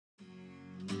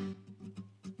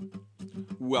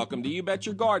Welcome to You Bet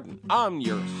Your Garden. I'm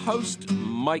your host,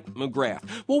 Mike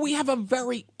McGrath. Well, we have a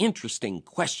very interesting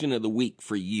question of the week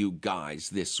for you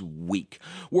guys this week.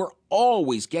 We're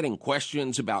always getting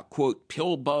questions about, quote,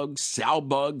 pill bugs, sow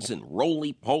bugs, and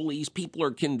roly-polies. People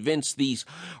are convinced these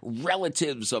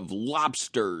relatives of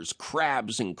lobsters,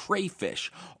 crabs, and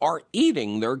crayfish are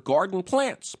eating their garden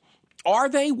plants. Are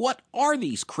they? What are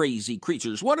these crazy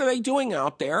creatures? What are they doing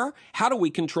out there? How do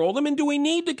we control them? And do we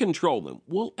need to control them?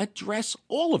 We'll address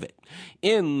all of it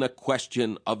in the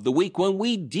question of the week when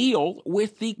we deal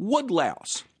with the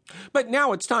woodlouse. But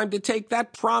now it's time to take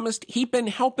that promised heapin'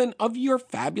 helpin' of your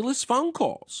fabulous phone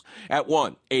calls at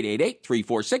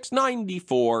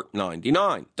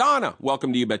 1-888-346-9499. Donna,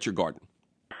 welcome to You Bet Your Garden.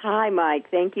 Hi,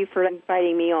 Mike. Thank you for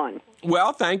inviting me on.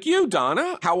 Well, thank you,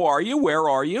 Donna. How are you? Where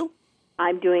are you?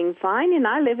 I'm doing fine, and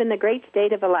I live in the great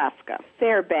state of Alaska,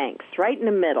 Fairbanks, right in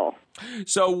the middle.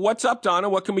 So what's up, Donna?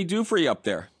 What can we do for you up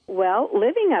there? Well,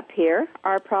 living up here,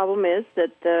 our problem is that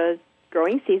the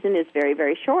growing season is very,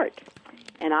 very short,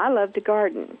 and I love to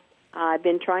garden. I've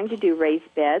been trying to do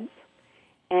raised beds,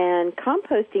 and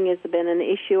composting has been an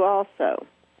issue also.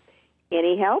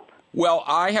 Any help? Well,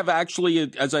 I have actually,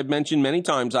 as I've mentioned many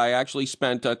times, I actually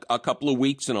spent a couple of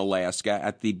weeks in Alaska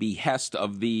at the behest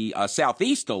of the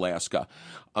Southeast Alaska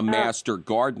master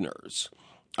gardeners.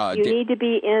 You need to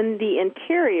be in the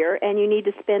interior, and you need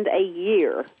to spend a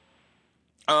year.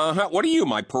 What are you,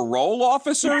 my parole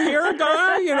officer here,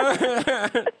 guy? You know.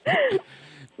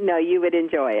 No, you would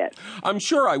enjoy it. I'm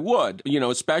sure I would,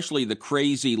 especially the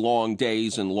crazy long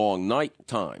days and long night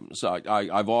times.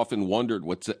 I've often wondered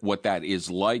what that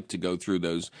is like to go through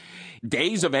those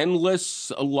days of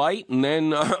endless light and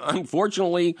then,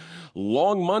 unfortunately,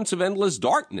 long months of endless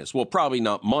darkness. Well, probably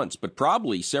not months, but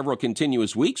probably several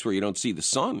continuous weeks where you don't see the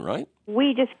sun, right?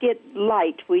 We just get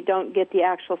light. We don't get the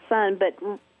actual sun, but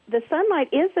the sunlight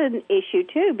is an issue,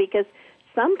 too, because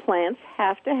some plants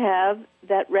have to have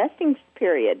that resting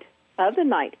period of the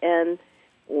night, and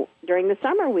during the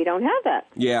summer, we don't have that.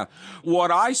 Yeah.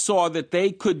 What I saw that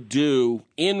they could do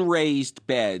in raised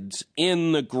beds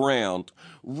in the ground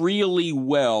really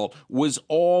well was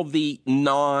all the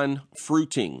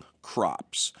non-fruiting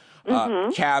crops.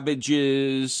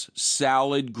 Cabbages,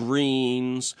 salad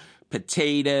greens,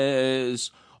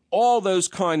 potatoes, all those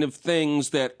kind of things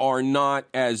that are not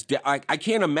as I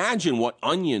can't imagine what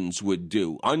onions would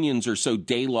do. Onions are so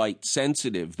daylight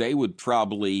sensitive. They would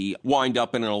probably wind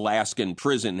up in an Alaskan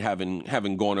prison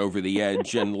having gone over the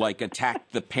edge and like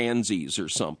attacked the pansies or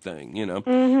something,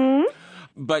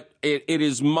 But it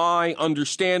is my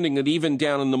understanding that even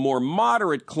down in the more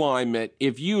moderate climate,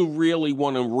 if you really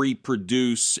want to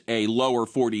reproduce a lower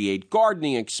 48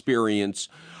 gardening experience,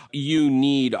 you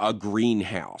need a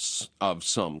greenhouse of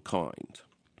some kind.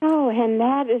 Oh, and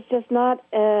that is just not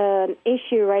an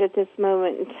issue right at this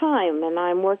moment in time. And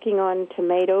I'm working on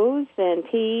tomatoes and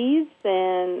peas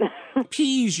and...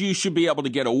 Peas you should be able to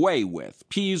get away with.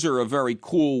 Peas are a very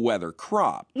cool weather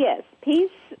crop. Yes, peas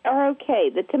are okay.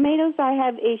 The tomatoes, I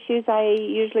have issues. I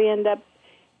usually end up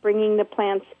bringing the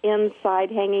plants inside,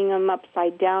 hanging them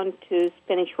upside down to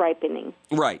finish ripening.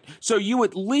 Right. So you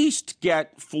at least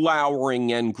get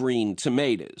flowering and green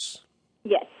tomatoes.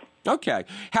 Yes. Okay.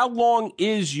 How long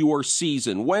is your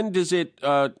season? When is it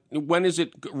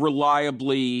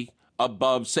reliably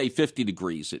above, say, 50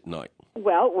 degrees at night?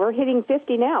 Well, we're hitting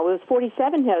 50 now. It was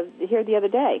 47 here the other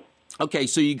day. Okay,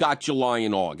 so you got July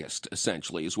and August,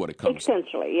 essentially, is what it comes to.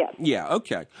 Essentially, yes. Yeah,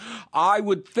 okay. I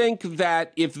would think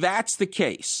that if that's the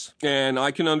case, and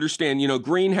I can understand,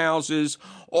 greenhouses,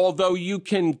 although you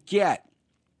can get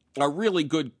a really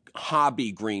good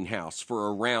hobby greenhouse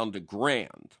for around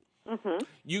 $1,000,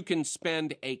 you can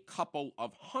spend a couple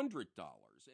of $100